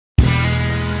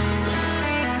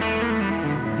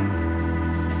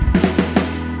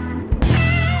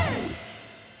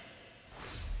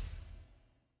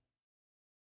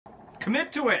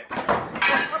Commit to it.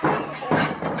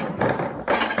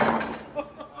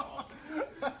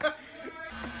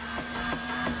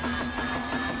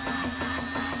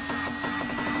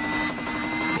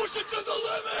 Push it to the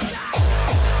limit.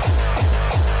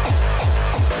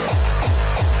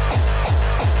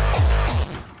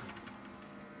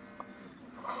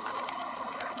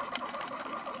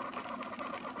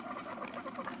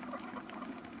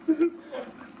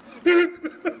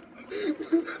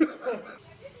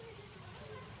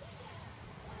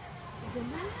 De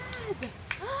malade.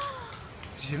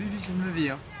 J'ai jamais vu ça de ma vie.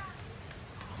 Hein.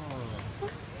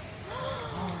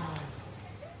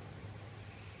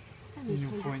 Putain, mais Il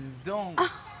nous faut une dent.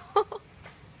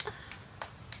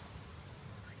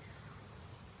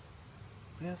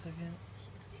 Regarde, ça vient.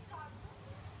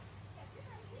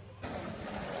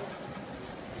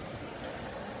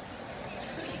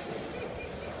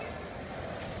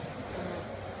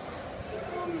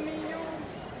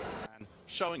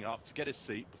 Showing up to get his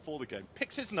seat before the game,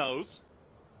 picks his nose.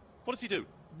 What does he do?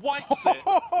 Wipes it.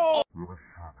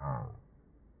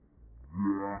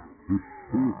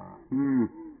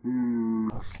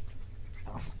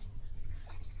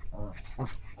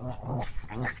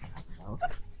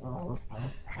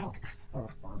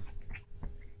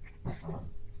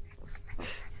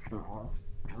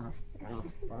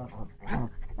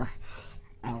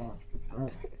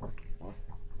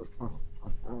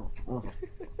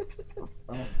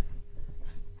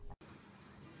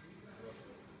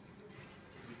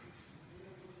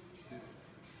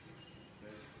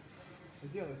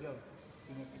 Делай.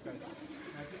 Ты не отвлекайся.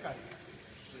 Не отвлекайся.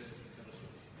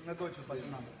 На дочь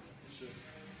пацанам.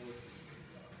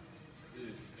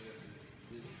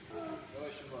 Давай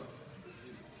еще два.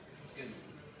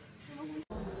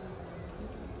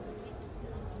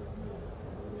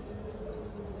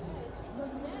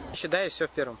 Считай, все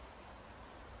в первом.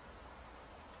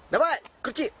 Давай,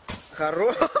 крути!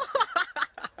 Хорош!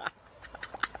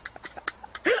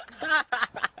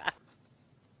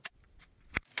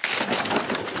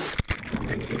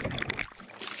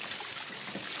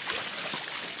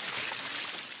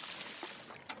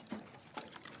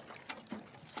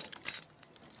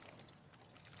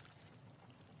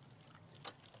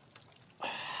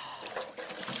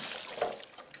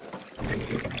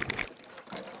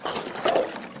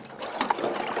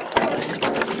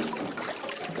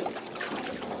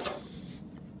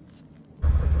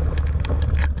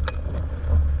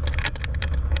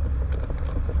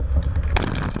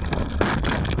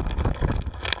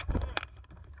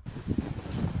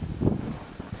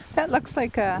 That looks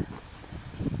like a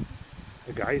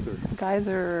geyser.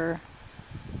 Geyser.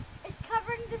 It's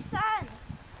covering the sun.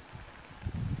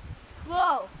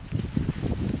 Whoa.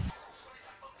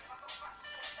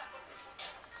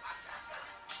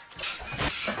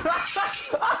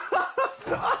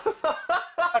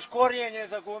 Аж коріння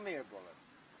загумів було.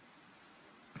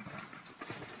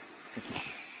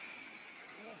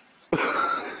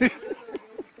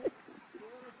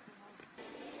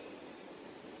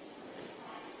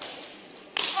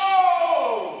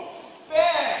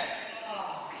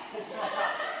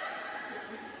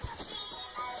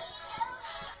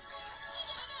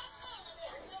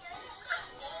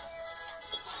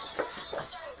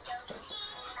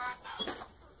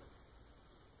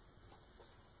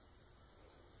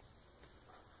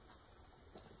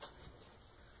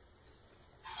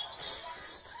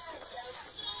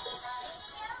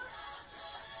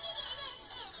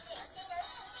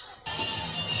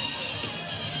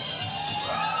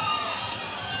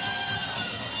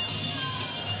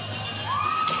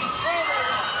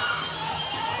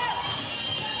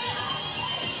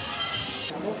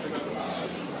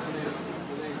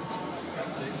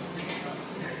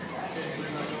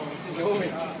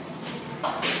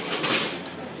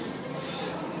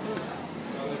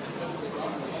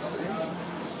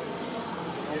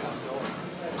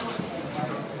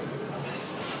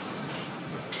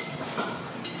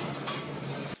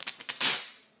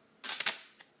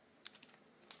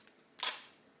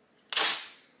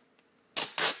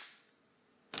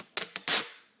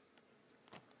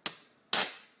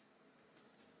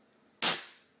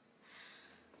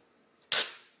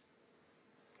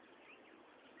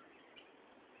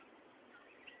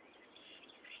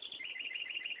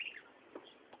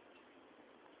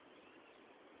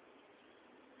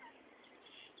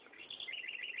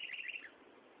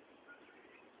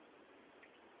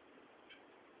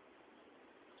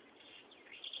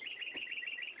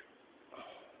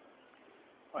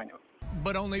 I know.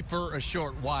 But only for a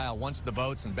short while. Once the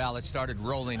votes and ballots started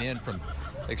rolling in from,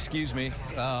 excuse me,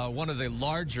 one of the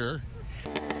larger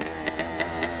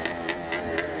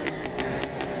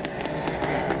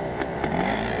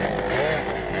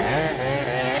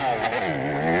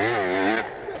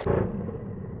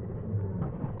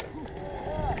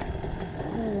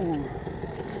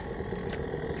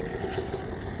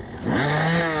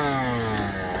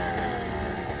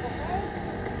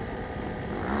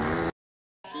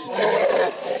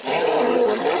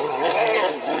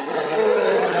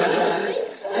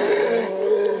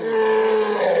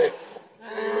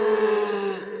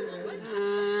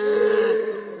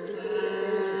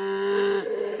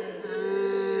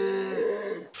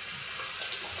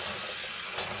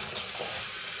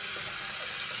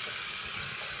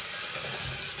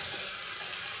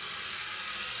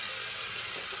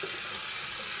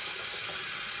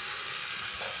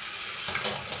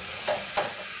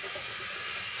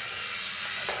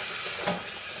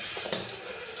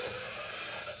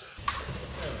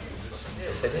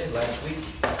I did last week.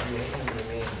 You handed it to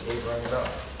me and Gabe rung it up.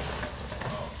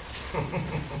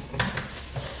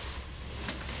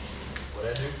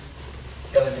 What'd I do?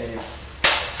 The other day,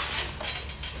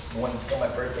 when for my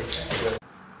birthday.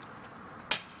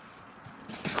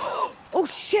 Oh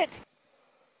shit!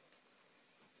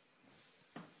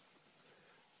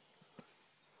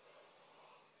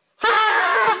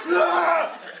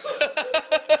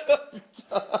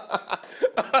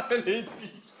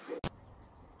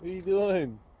 What are you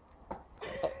doing?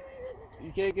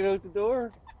 You can't get out the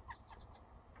door?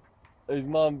 Is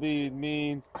mom being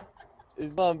mean?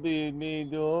 Is mom being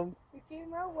mean to him? You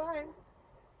came out once.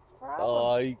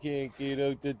 Oh, you can't get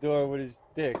out the door with a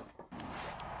stick.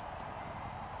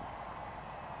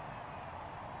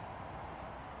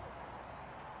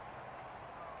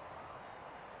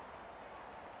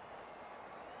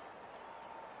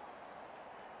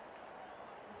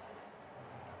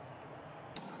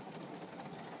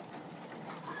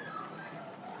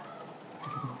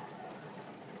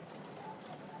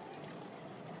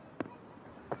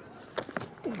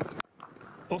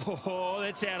 Oh,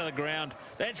 that's out of the ground.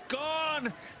 That's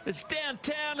gone. It's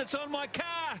downtown. It's on my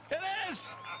car. It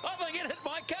is. I think it hit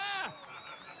my car.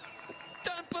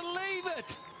 Don't believe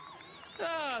it.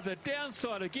 Ah, the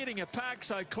downside of getting a park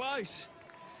so close.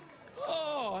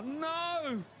 Oh,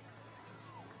 no.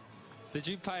 Did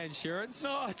you pay insurance?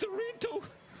 No, it's a rental.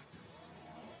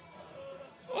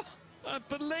 Oh, I don't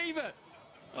believe it.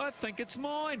 I think it's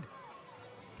mine.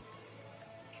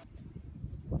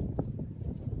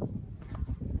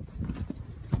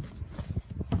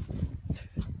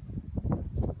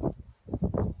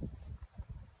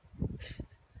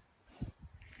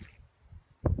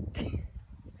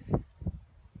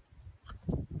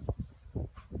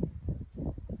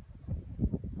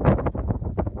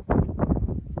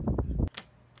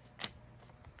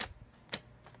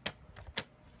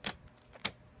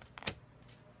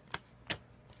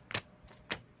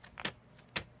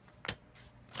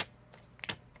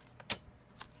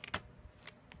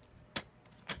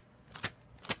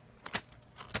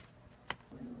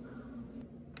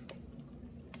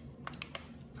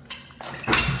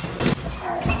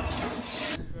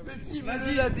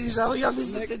 Vas-y là déjà, regardez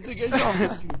cette tête de gagnant.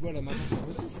 Voilà, maintenant c'est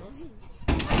reçu, c'est reçu.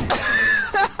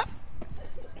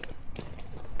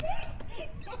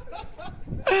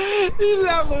 Il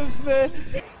l'a refait.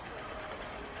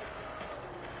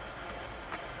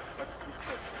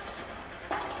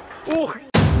 Oh.